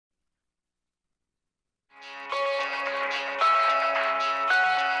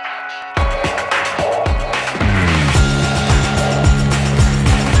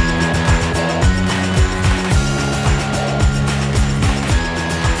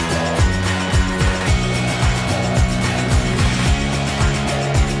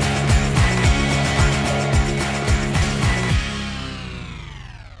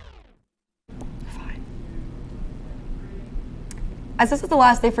As this is the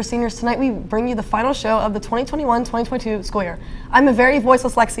last day for seniors, tonight we bring you the final show of the 2021-2022 school year. I'm a very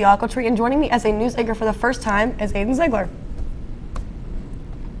voiceless Lexi Ochiltree, and joining me as a news anchor for the first time is Aiden Ziegler.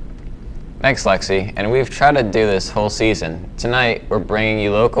 Thanks, Lexi, and we've tried to do this whole season. Tonight, we're bringing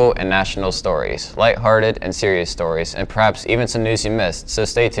you local and national stories, lighthearted and serious stories, and perhaps even some news you missed, so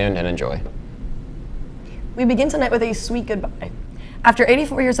stay tuned and enjoy. We begin tonight with a sweet goodbye. After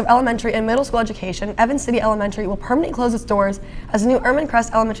 84 years of elementary and middle school education, Evans City Elementary will permanently close its doors as the new Erman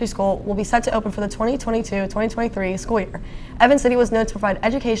Crest Elementary School will be set to open for the 2022-2023 school year. Evans City was known to provide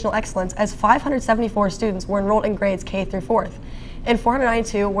educational excellence as 574 students were enrolled in grades K through 4th, and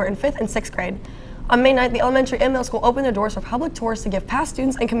 492 were in 5th and 6th grade. On May 9th, the elementary and middle school opened their doors for public tours to give past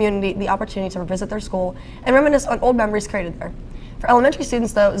students and community the opportunity to visit their school and reminisce on old memories created there. For elementary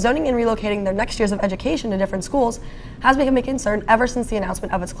students, though, zoning and relocating their next years of education to different schools has become a concern ever since the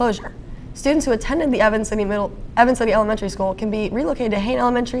announcement of its closure. Students who attended the Evans City Elementary School can be relocated to Hain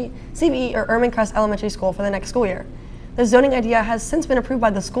Elementary, CBE, or Erman Crest Elementary School for the next school year. The zoning idea has since been approved by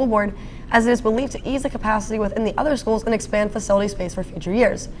the school board, as it is believed to ease the capacity within the other schools and expand facility space for future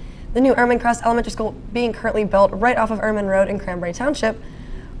years. The new Erman Crest Elementary School, being currently built right off of Erman Road in Cranberry Township,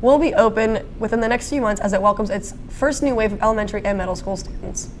 will be open within the next few months as it welcomes its first new wave of elementary and middle school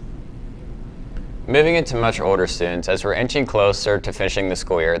students. Moving into much older students, as we're inching closer to finishing the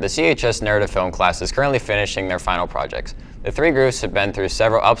school year, the CHS narrative film class is currently finishing their final projects. The three groups have been through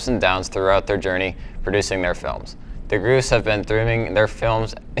several ups and downs throughout their journey producing their films. The groups have been filming their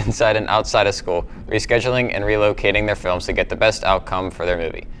films inside and outside of school, rescheduling and relocating their films to get the best outcome for their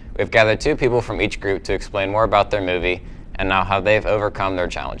movie. We've gathered two people from each group to explain more about their movie and now how they've overcome their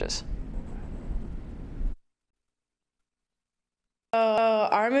challenges.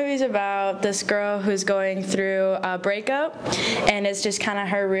 Our movie's about this girl who's going through a breakup, and it's just kind of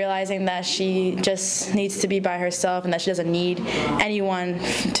her realizing that she just needs to be by herself and that she doesn't need anyone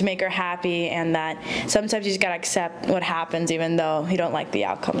to make her happy, and that sometimes you just gotta accept what happens even though you don't like the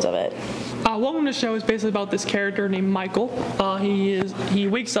outcomes of it. Welcome to the show is basically about this character named Michael. He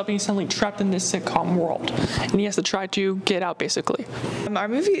wakes up and he's suddenly trapped in this sitcom world, and he has to try to get out basically. Our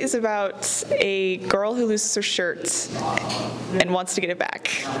movie is about a girl who loses her shirt and wants to get it back.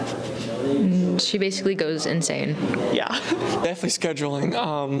 She basically goes insane. Yeah. Definitely scheduling,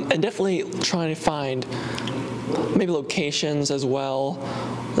 and definitely trying to find maybe locations as well,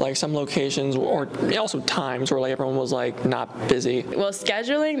 like some locations or also times where like everyone was like not busy. Well,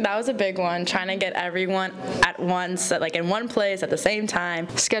 scheduling, that was a big one, trying to get everyone at once, like in one place at the same time.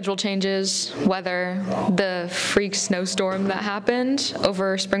 Schedule changes, weather, the freak snowstorm that happened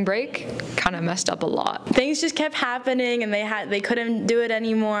over spring break kind of messed up a lot. Things just kept happening and they couldn't do it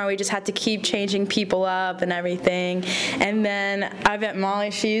anymore. We just had to keep changing people up and everything. And then I bet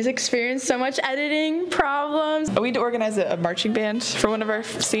Molly, she's experienced so much editing problems. We had to organize a marching band for one of our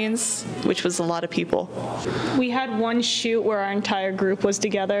scenes, which was a lot of people. We had one shoot where our entire group was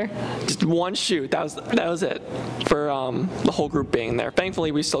together. Just one shoot, that was it for the whole group being there.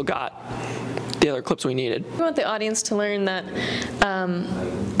 Thankfully, we still got the other clips we needed. We want the audience to learn that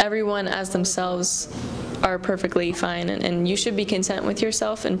everyone as themselves are perfectly fine, and you should be content with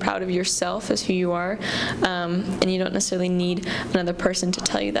yourself and proud of yourself as who you are, and you don't necessarily need another person to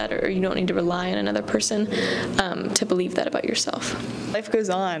tell you that, or you don't need to rely on another person to believe that about yourself. Life goes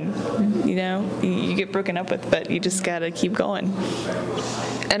on, you know, you get broken up with, but you just gotta keep going.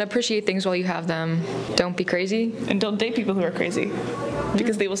 And appreciate things while you have them. Don't be crazy. And don't date people who are crazy,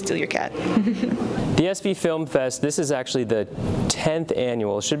 because they will steal your cat. The SV Film Fest, this is actually the 10th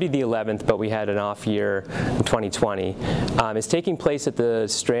annual. It should be the 11th, but we had an off year in 2020. It's taking place at the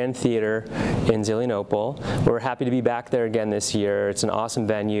Strand Theater in Zelienople. We're happy to be back there again this year. It's an awesome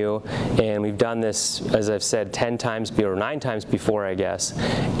venue, and we've done this, as I've said, 10 times or 9 times before, I guess.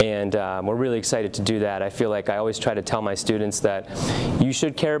 And we're really excited to do that. I feel like I always try to tell my students that you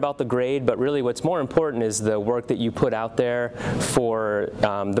should care about the grade, but really what's more important is the work that you put out there for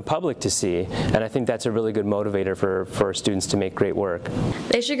the public to see. And I think that's a really good motivator for students to make great work.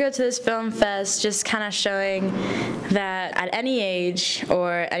 They should go to this film fest, just kind of showing that at any age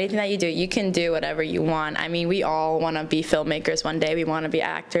or anything that you do, you can do whatever you want. I mean, we all want to be filmmakers one day. We want to be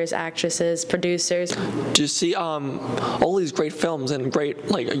actors, actresses, producers. To see all these great films and great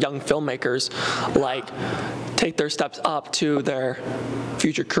like young filmmakers like take their steps up to their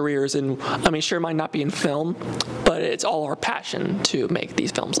future careers, and I mean, sure, it might not be in film, but but it's all our passion to make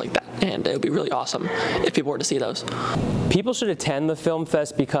these films like that, and it would be really awesome if people were to see those. People should attend the Film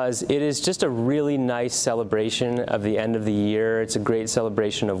Fest because it is just a really nice celebration of the end of the year. It's a great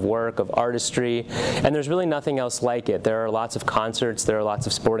celebration of work, of artistry, and there's really nothing else like it. There are lots of concerts, there are lots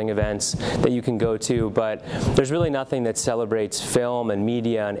of sporting events that you can go to, but there's really nothing that celebrates film and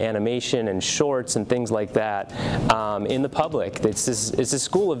media and animation and shorts and things like that in the public. It's a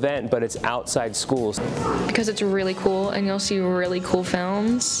school event, but it's outside schools. Because it's really cool and you'll see really cool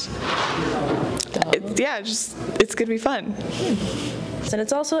films. It's gonna be fun. And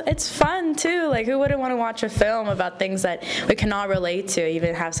it's fun too. Like, who wouldn't want to watch a film about things that we can all relate to,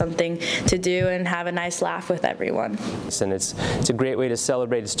 even have something to do and have a nice laugh with everyone. And it's a great way to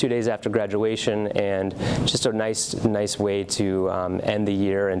celebrate. It's 2 days after graduation, and just a nice way to end the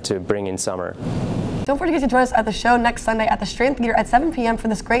year and to bring in summer. Don't forget to join us at the show next Sunday at the Strand Theater at 7 p.m. for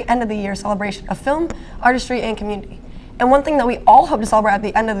this great end of the year celebration of film, artistry, and community. And one thing that we all hope to celebrate at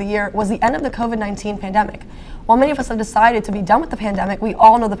the end of the year was the end of the COVID-19 pandemic. While many of us have decided to be done with the pandemic, we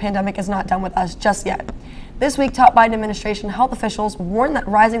all know the pandemic is not done with us just yet. This week, top Biden administration health officials warned that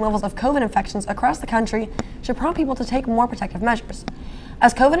rising levels of COVID infections across the country should prompt people to take more protective measures.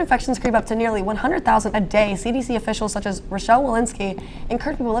 As COVID infections creep up to nearly 100,000 a day, CDC officials such as Rochelle Walensky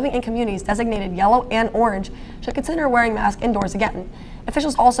encourage people living in communities designated yellow and orange should consider wearing masks indoors again.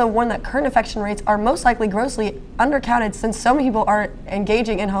 Officials also warn that current infection rates are most likely grossly undercounted since so many people are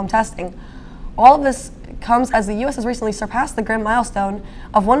engaging in home testing. All of this comes as the U.S. has recently surpassed the grim milestone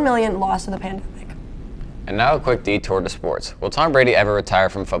of 1 million lost to the pandemic. And now a quick detour to sports. Will Tom Brady ever retire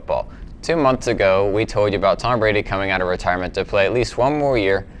from football? 2 months ago, we told you about Tom Brady coming out of retirement to play at least one more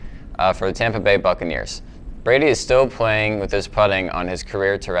year for the Tampa Bay Buccaneers. Brady is still playing with his putting on his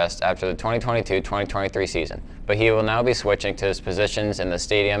career to rest after the 2022-2023 season, but he will now be switching to his positions in the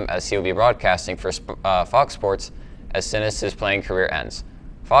stadium as he will be broadcasting for Fox Sports as soon as his playing career ends.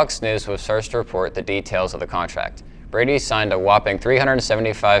 Fox News was first to report the details of the contract. Brady signed a whopping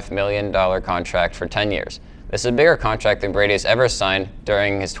 $375 million contract for 10 years. This is a bigger contract than Brady has ever signed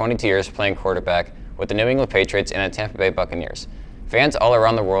during his 22 years playing quarterback with the New England Patriots and the Tampa Bay Buccaneers. Fans all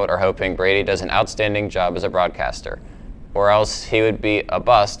around the world are hoping Brady does an outstanding job as a broadcaster, or else he would be a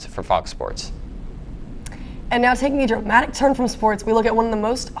bust for Fox Sports. And now, taking a dramatic turn from sports, we look at one of the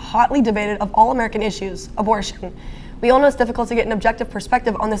most hotly debated of all American issues, abortion. We all know it's difficult to get an objective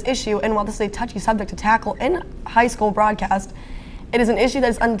perspective on this issue, and while this is a touchy subject to tackle in high school broadcast, it is an issue that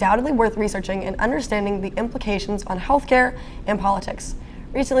is undoubtedly worth researching and understanding the implications on healthcare and politics.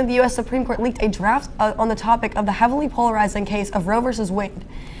 Recently, the U.S. Supreme Court leaked a draft on the topic of the heavily polarizing case of Roe v. Wade.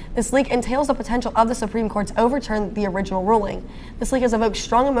 This leak entails the potential of the Supreme Court to overturn the original ruling. This leak has evoked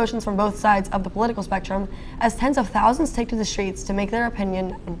strong emotions from both sides of the political spectrum as tens of thousands take to the streets to make their opinion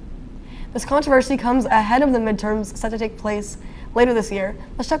known. This controversy comes ahead of the midterms set to take place later this year.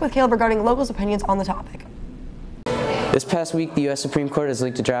 Let's check with Caleb regarding locals' opinions on the topic. This past week, the U.S. Supreme Court has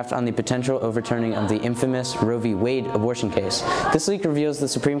leaked a draft on the potential overturning of the infamous Roe v. Wade abortion case. This leak reveals the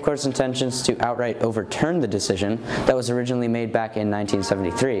Supreme Court's intentions to outright overturn the decision that was originally made back in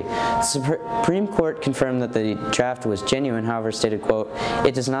 1973. The Supreme Court confirmed that the draft was genuine, however stated, quote,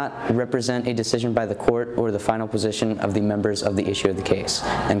 "It does not represent a decision by the court or the final position of the members of the issue of the case,"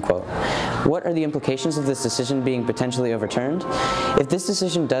 end quote. What are the implications of this decision being potentially overturned? If this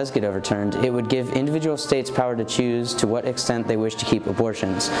decision does get overturned, it would give individual states power to choose to what extent they wish to keep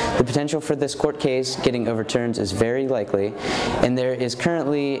abortions. The potential for this court case getting overturned is very likely, and there is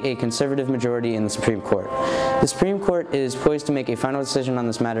currently a conservative majority in the Supreme Court. The Supreme Court is poised to make a final decision on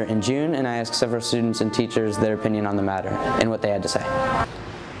this matter in June, and I asked several students and teachers their opinion on the matter and what they had to say.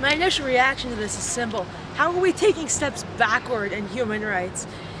 My initial reaction to this is simple. How are we taking steps backward in human rights?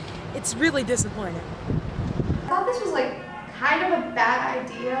 It's really disappointing. I thought this was like kind of a bad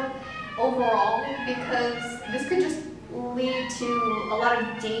idea overall because this could just lead to a lot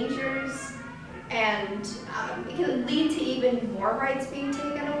of dangers and it could lead to even more rights being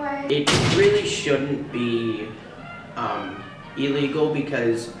taken away. It really shouldn't be illegal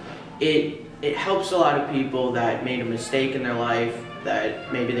because it helps a lot of people that made a mistake in their life,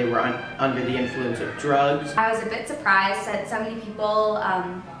 that maybe they were under the influence of drugs. I was a bit surprised that so many people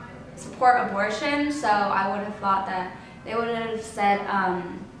support abortion, so I would have thought that they would have said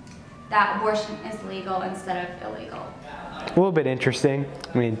that abortion is legal instead of illegal. A little bit interesting.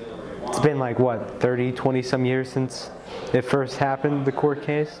 I mean, it's been like, what, 30, 20 some years since it first happened, the court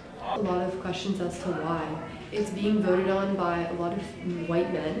case? A lot of questions as to why. It's being voted on by a lot of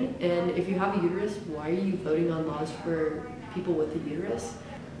white men, and if you have a uterus, why are you voting on laws for people with a uterus?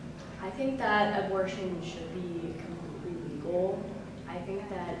 I think that abortion should be completely legal. I think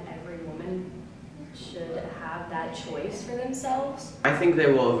that every woman should have that choice for themselves. I think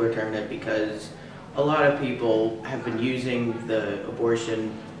they will overturn it because a lot of people have been using the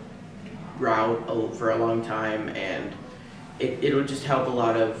abortion route for a long time, and it'll just help a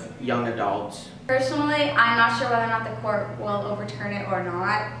lot of young adults. Personally, I'm not sure whether or not the court will overturn it or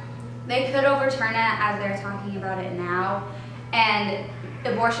not. They could overturn it as they're talking about it now, and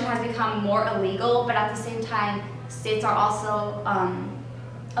abortion has become more illegal, but at the same time, states are also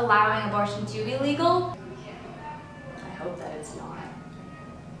allowing abortion to be legal. I hope that it's not.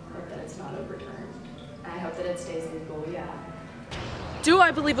 I hope that it's not overturned. I hope that it stays legal, yeah. Do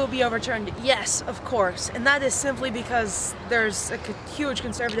I believe it will be overturned? Yes, of course. And that is simply because there's a huge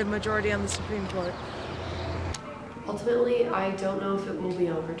conservative majority on the Supreme Court. Ultimately, I don't know if it will be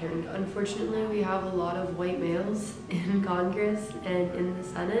overturned. Unfortunately, we have a lot of white males in Congress and in the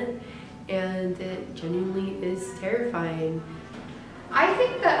Senate, and it genuinely is terrifying. I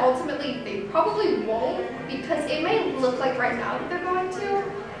think that ultimately they probably won't, because it may look like right now that they're going to,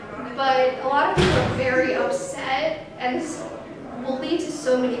 but a lot of people are very upset, and this will lead to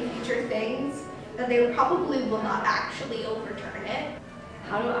so many future things that they probably will not actually overturn it.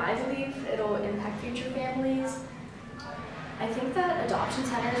 How do I believe it'll impact future families? I think that adoption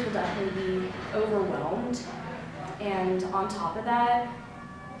centers will definitely be overwhelmed, and on top of that,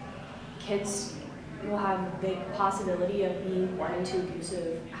 kids will have a big possibility of being born into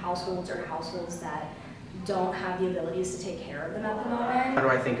abusive households or households that don't have the abilities to take care of them at the moment. How do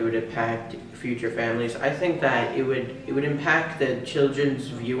I think it would impact future families? I think that it would impact the children's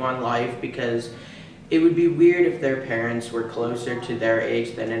view on life, because it would be weird if their parents were closer to their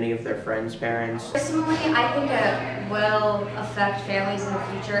age than any of their friends' parents. Personally, I think it will affect families in the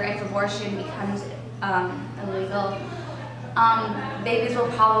future if abortion becomes illegal. Babies will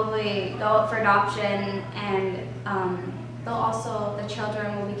probably go up for adoption, and the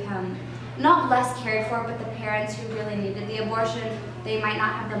children will become not less cared for, but the parents who really needed the abortion, they might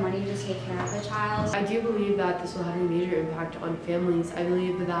not have the money to take care of the child. I do believe that this will have a major impact on families. I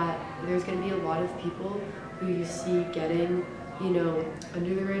believe that there's going to be a lot of people who you see getting, under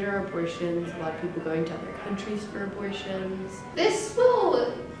the radar abortions, a lot of people going to other countries for abortions. This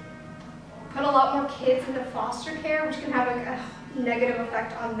will put a lot more kids into foster care, which can have a negative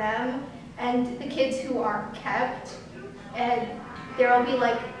effect on them and the kids who are kept, and there will be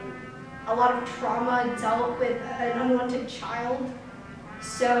a lot of trauma dealt with an unwanted child,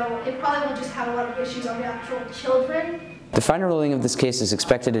 so it probably will just have a lot of issues on the actual children. The final ruling of this case is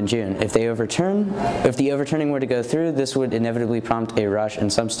expected in June. If the overturning were to go through, this would inevitably prompt a rush in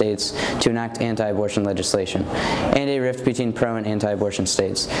some states to enact anti-abortion legislation, and a rift between pro and anti-abortion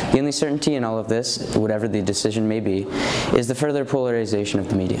states. The only certainty in all of this, whatever the decision may be, is the further polarization of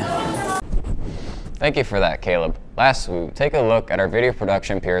the media. Thank you for that, Caleb. Last, we will take a look at our video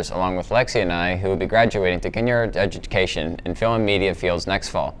production peers along with Lexi and I, who will be graduating to continuing education in film and media fields next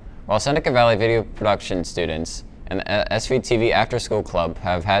fall. While Seneca Valley video production students and the SVTV After School Club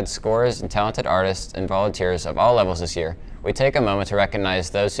have had scores and talented artists and volunteers of all levels this year, we take a moment to recognize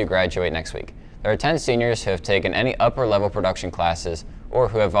those who graduate next week. There are 10 seniors who have taken any upper level production classes or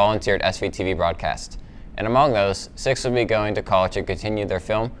who have volunteered SVTV broadcast. And among those, 6 will be going to college to continue their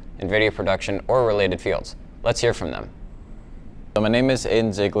film and video production or related fields. Let's hear from them. So my name is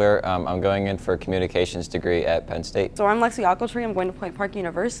Aiden Ziegler. I'm going in for a communications degree at Penn State. So I'm Lexi Ogletree. I'm going to Point Park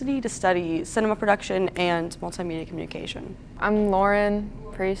University to study cinema production and multimedia communication. I'm Lauren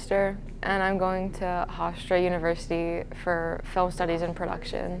Priester, and I'm going to Hofstra University for film studies and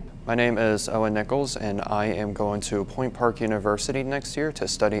production. My name is Owen Nichols, and I am going to Point Park University next year to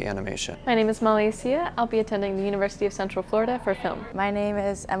study animation. My name is Malaysia. I'll be attending the University of Central Florida for film. My name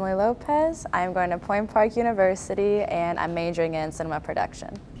is Emily Lopez. I'm going to Point Park University, and I'm majoring in cinema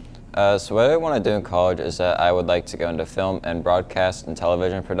production. So what I want to do in college is that I would like to go into film and broadcast and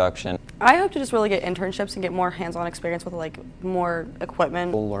television production. I hope to just really get internships and get more hands-on experience with more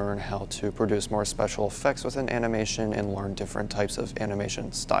equipment. We'll learn how to produce more special effects within animation and learn different types of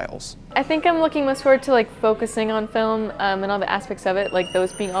animation styles. I think I'm looking most forward to focusing on film and all the aspects of it,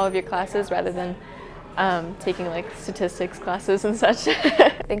 those being all of your classes rather than taking statistics classes and such. I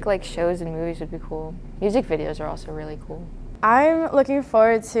think shows and movies would be cool. Music videos are also really cool. I'm looking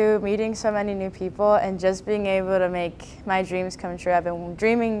forward to meeting so many new people and just being able to make my dreams come true. I've been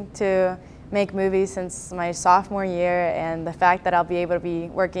dreaming to make movies since my sophomore year, and the fact that I'll be able to be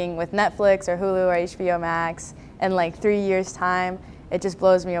working with Netflix or Hulu or HBO Max in 3 years' time, it just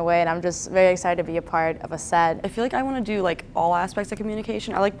blows me away, and I'm just very excited to be a part of a set. I feel I want to do all aspects of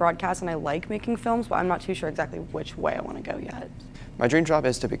communication. I like broadcast and I like making films, but I'm not too sure exactly which way I want to go yet. My dream job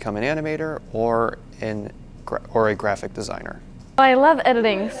is to become an animator or a graphic designer. I love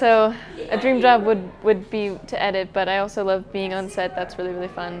editing, so a dream job would be to edit, but I also love being on set. That's really, really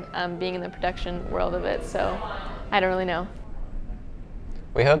fun, being in the production world of it, so I don't really know.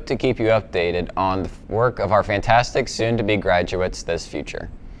 We hope to keep you updated on the work of our fantastic soon-to-be graduates this future.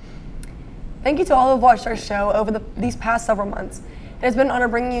 Thank you to all who have watched our show over these past several months. It has been an honor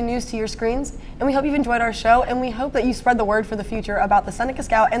bringing you news to your screens, and we hope you've enjoyed our show, and we hope that you spread the word for the future about the Seneca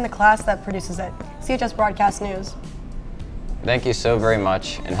Scout and the class that produces it. CHS Broadcast News. Thank you so very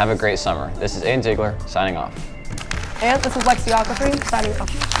much, and have a great summer. This is Aiden Ziegler, signing off. And this is Lexiography, signing off.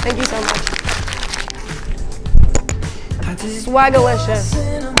 Thank you so much.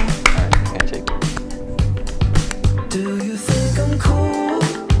 Swagalicious.